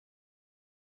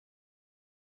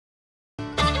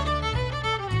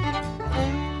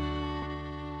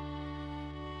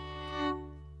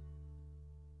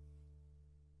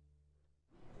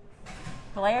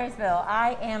Blairsville.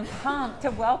 I am pumped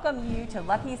to welcome you to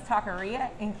Lucky's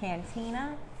Taqueria in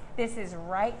Cantina. This is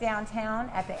right downtown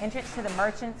at the entrance to the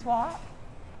Merchants Walk.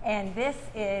 And this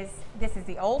is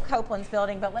the old Copeland's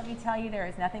building, but let me tell you, there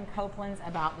is nothing Copeland's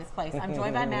about this place. I'm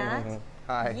joined by Matt.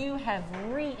 Hi. You have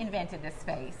reinvented this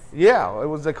space. Yeah, it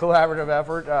was a collaborative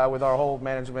effort with our whole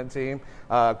management team.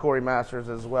 Corey Masters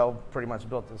as well pretty much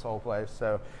built this whole place.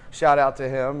 So shout out to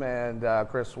him and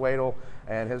Chris Wadle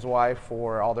and his wife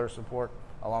for all their support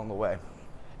along the way.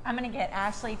 I'm going to get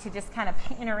Ashley to just kind of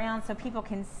pan around so people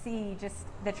can see just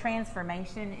the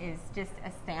transformation is just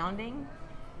astounding.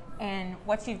 And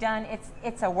what you've done,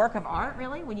 it's a work of art,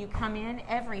 really. When you come in,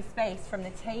 every space, from the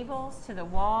tables to the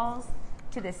walls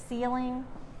to the ceiling,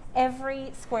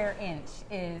 every square inch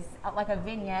is like a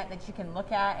vignette that you can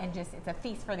look at and just, it's a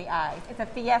feast for the eyes. It's a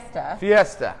fiesta.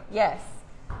 Fiesta. Yes.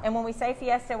 And when we say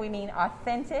fiesta, we mean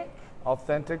authentic.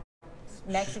 Authentic.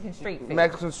 Mexican street food.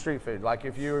 Mexican street food. Like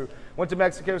if you went to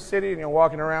Mexico City and you're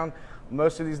walking around,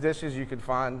 most of these dishes you could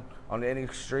find on any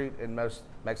street in most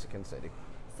Mexican city.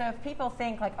 So if people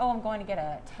think like, oh, I'm going to get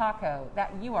a taco,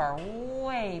 that you are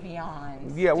way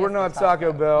beyond. Yeah, we're not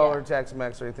Taco Bell Yeah. or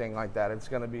Tex-Mex or anything like that. It's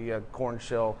going to be a corn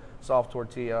shell, soft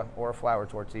tortilla, or a flour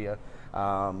tortilla.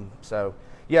 So,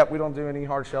 yeah, we don't do any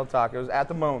hard shell tacos at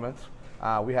the moment.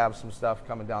 We have some stuff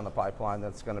coming down the pipeline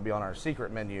that's going to be on our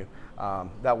secret menu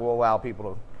that will allow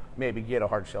people to maybe get a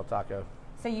hard shell taco.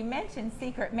 So you mentioned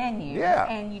secret menu, Yeah.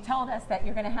 and you told us that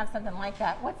you're going to have something like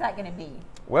that. What's that going to be?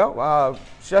 Well,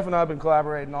 Chef and I have been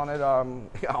collaborating on it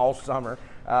all summer,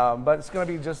 but it's going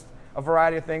to be just a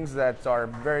variety of things that are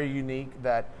very unique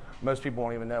that most people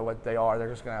won't even know what they are. They're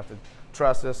just going to have to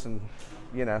trust us and,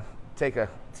 you know, take a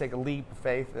leap of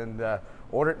faith and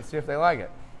order it and see if they like it.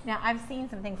 Now, I've seen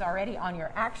some things already on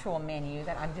your actual menu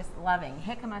that I'm just loving.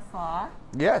 Jicama slaw.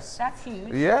 Yes. That's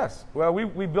huge. Yes. Well,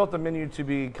 we built the menu to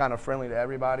be kind of friendly to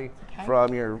everybody, Okay.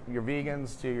 from your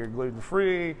vegans to your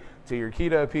gluten-free to your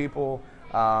keto people.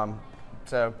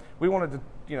 So we wanted to,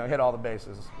 you know, hit all the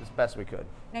bases as best we could.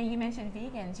 Now, you mentioned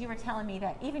vegans. You were telling me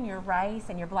that even your rice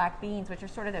and your black beans, which are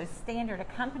sort of those standard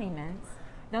accompaniments,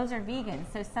 those are vegan.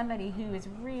 So somebody who is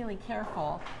really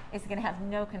careful is going to have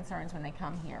no concerns when they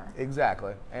come here.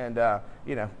 Exactly. And,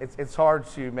 you know, it's hard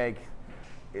to make,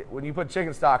 when you put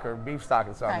chicken stock or beef stock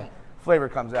in something, Right. flavor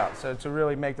comes out. So to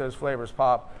really make those flavors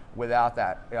pop without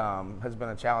that has been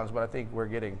a challenge, but I think we're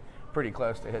getting pretty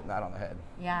close to hitting that on the head.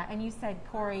 Yeah, and you said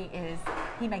Corey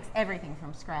he makes everything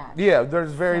from scratch. Yeah,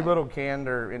 there's very little canned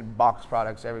or in box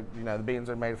products. You know, the beans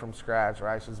are made from scratch,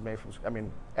 rice is made from, I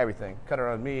mean, everything. Cut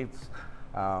our own meats.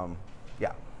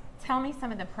 Yeah. Tell me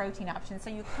some of the protein options. So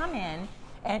you come in,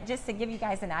 and just to give you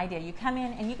guys an idea, you come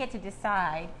in and you get to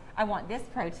decide, I want this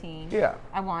protein. Yeah.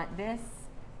 I want this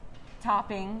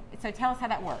topping. So tell us how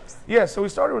that works. Yeah, so we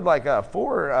started with like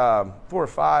four or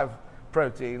five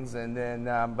proteins, and then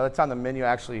by the time the menu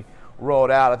actually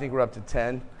rolled out, I think we're up to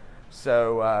 10.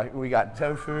 So we got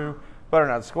tofu,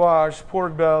 butternut squash,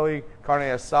 pork belly, carne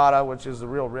asada, which is the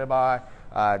real ribeye,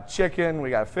 chicken, we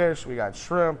got fish, we got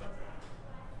shrimp,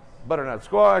 butternut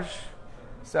squash.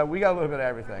 So we got a little bit of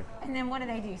everything. And then what do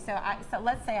they do? So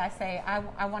let's say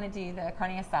I want to do the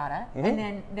carne asada,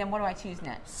 and then what do I choose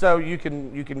next? So you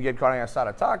can get carne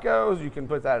asada tacos. You can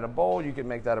put that in a bowl. You can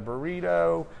make that a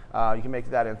burrito. You can make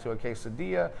that into a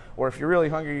quesadilla. Or if you're really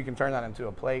hungry, you can turn that into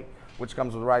a plate, which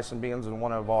comes with rice and beans and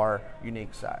one of our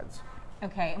unique sides.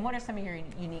 Okay, and what are some of your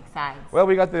unique sides? Well,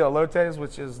 we got the elotes,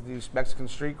 which is the Mexican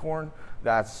street corn.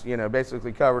 That's, you know,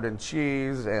 basically covered in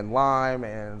cheese and lime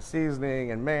and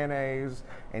seasoning and mayonnaise,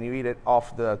 and you eat it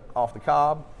off the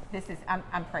cob. This is I'm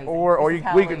crazy. Or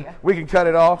we can cut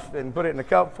it off and put it in a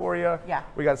cup for you. Yeah.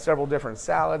 We got several different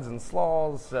salads and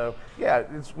slaws. So yeah,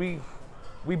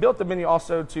 we built the menu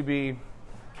also to be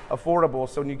affordable.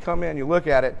 So when you come in, you look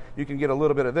at it, you can get a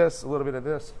little bit of this, a little bit of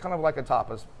this, kind of like a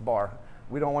tapas bar.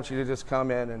 We don't want you to just come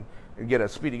in and get a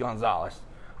Speedy Gonzales.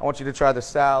 I want you to try the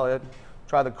salad,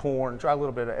 try the corn, try a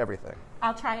little bit of everything.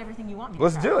 I'll try everything you want me to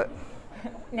Let's try. do it.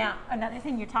 Now, another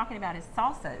thing you're talking about is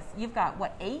salsas. You've got,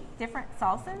 what, 8 different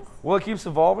salsas? Well, it keeps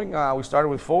evolving. We started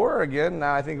with 4. Again,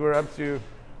 now I think we're up to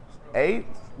 8,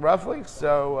 roughly.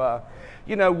 So,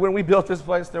 you know, when we built this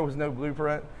place, there was no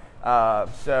blueprint.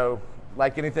 So,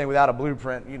 like anything without a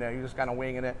blueprint, you know, you're just kind of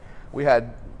winging it. We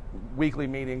had weekly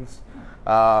meetings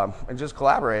and just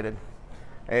collaborated.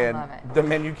 And the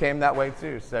menu came that way,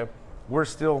 too. So, we're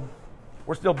still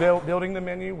building the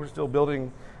menu. We're still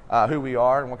building who we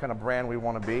are and what kind of brand we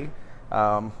want to be.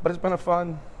 But it's been a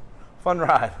fun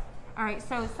ride. All right,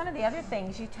 so some of the other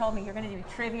things you told me, you're going to do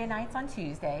trivia nights on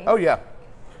Tuesdays. Oh, yeah.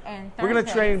 And We're going to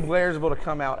Thursdays. train Blairsville to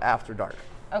come out after dark.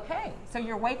 Okay, so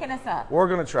you're waking us up. We're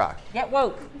going to try. Get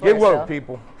woke. Get woke, Blairsville.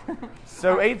 people.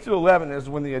 So 8 to 11 is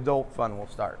when the adult fun will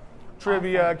start.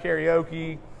 Trivia, Awesome.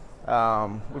 karaoke.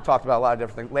 We talked about a lot of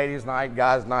different things. Ladies' night,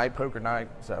 guys' night, poker night.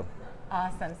 So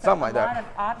Awesome. So something like a lot that. of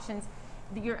options.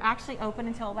 You're actually open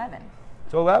until 11.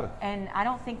 To 11. And I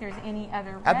don't think there's any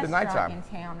other At the restaurant nighttime. in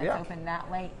town that's Yeah. open that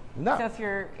late. No. So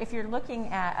if you're looking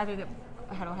at other than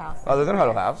Huddle House. Other than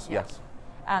Huddle House, Yeah. yes.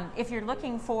 If you're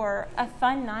looking for a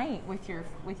fun night with your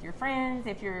friends,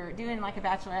 if you're doing like a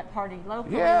bachelorette party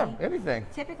locally, Yeah, anything.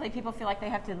 typically people feel like they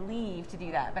have to leave to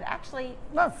do that, but actually,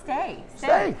 No.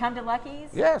 stay. Come to Lucky's.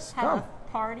 Yes, have come.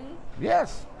 a party.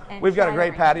 Yes. And We've got a try great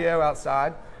everything. patio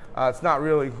outside. It's not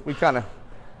really, we kind of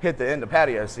hit the end of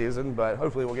patio season, but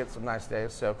hopefully we'll get some nice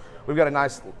days. So we've got a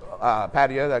nice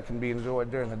patio that can be enjoyed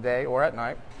during the day or at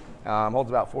night. Holds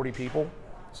about 40 people.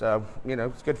 So,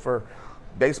 it's good for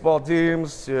baseball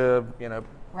teams to,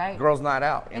 Right. girls' night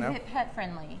out, Is it pet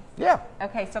friendly? Yeah.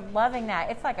 Okay, so loving that.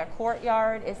 It's like a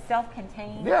courtyard. It's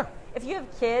self-contained. Yeah. If you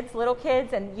have kids, little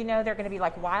kids, and they're going to be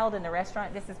like wild in the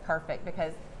restaurant, this is perfect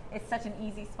because it's such an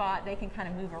easy spot. They can kind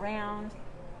of move around.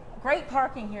 Great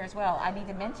parking here as well. I need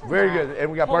to mention Very that. good.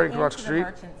 And we got Pull parking across into the street.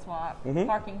 Merchants Walk. Mhm.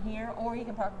 Parking here, or you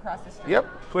can park across the street. Yep.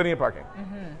 Plenty of parking.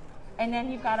 And then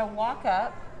you've got a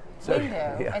walk-up So,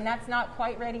 window, yeah. and that's not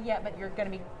quite ready yet, but you're going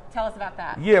to be. Tell us about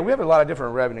that. Yeah, we have a lot of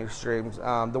different revenue streams.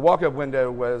 The walk-up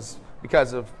window was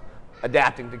because of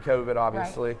adapting to COVID,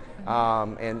 obviously,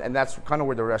 and that's kind of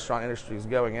where the restaurant industry is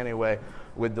going anyway,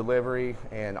 with delivery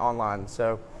and online.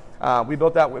 So we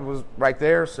built that. It was right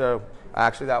there. So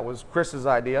actually, that was Chris's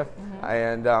idea,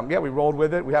 and yeah, we rolled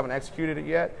with it. We haven't executed it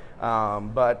yet,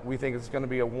 but we think it's going to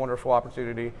be a wonderful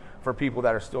opportunity for people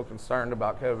that are still concerned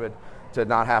about COVID to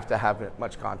not have to have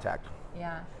much contact.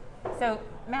 Yeah. So,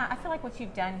 Matt, I feel like what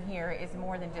you've done here is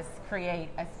more than just create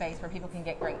a space where people can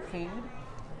get great food.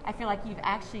 I feel like you've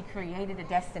actually created a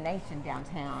destination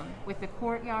downtown with the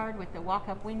courtyard, with the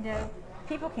walk-up window.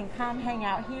 People can come hang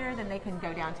out here, then they can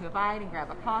go down to a bite and grab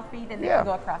a coffee, then they Yeah. can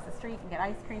go across the street and get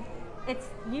ice cream.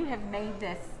 You have made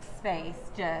this space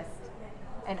just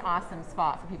an awesome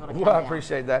spot for people to come Well, I down.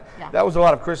 appreciate that. Yeah. That was a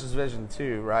lot of Chris's vision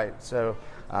too, right? So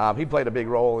he played a big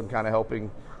role in kind of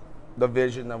helping the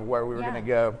vision of where we were Yeah. going to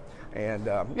go. And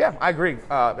yeah, I agree.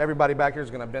 Everybody back here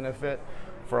is going to benefit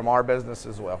from our business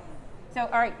as well. So,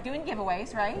 all right, doing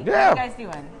giveaways, right? What Yeah. are you guys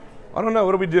doing? I don't know.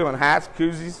 What are we doing? Hats,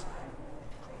 koozies?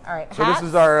 All right, So hats. this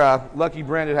is our Lucky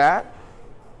branded hat.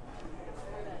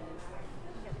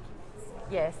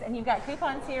 Yes, and you've got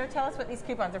coupons here. Tell us what these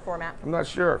coupons are for, Matt. I'm not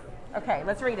sure. Okay,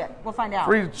 let's read it. We'll find out.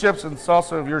 Free chips and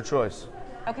salsa of your choice.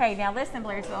 Okay, now listen,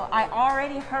 Blairsville. I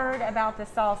already heard about the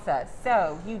salsa,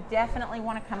 so you definitely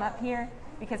want to come up here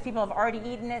because people have already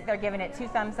eaten it. They're giving it 2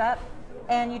 thumbs up,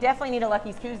 and you definitely need a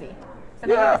Lucky's koozie. So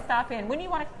they're Yeah. going to stop in. When do you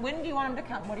want them to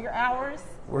come? What are your hours?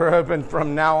 We're open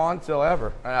from now on till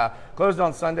ever. Closed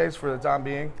on Sundays for the time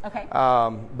being. Okay.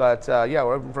 But yeah,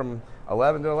 we're open from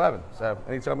 11 to 11. So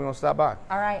anytime you want to stop by.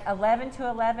 All right, 11 to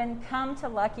 11. Come to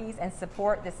Lucky's and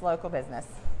support this local business.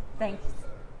 Thanks.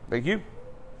 Thank you.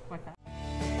 With that.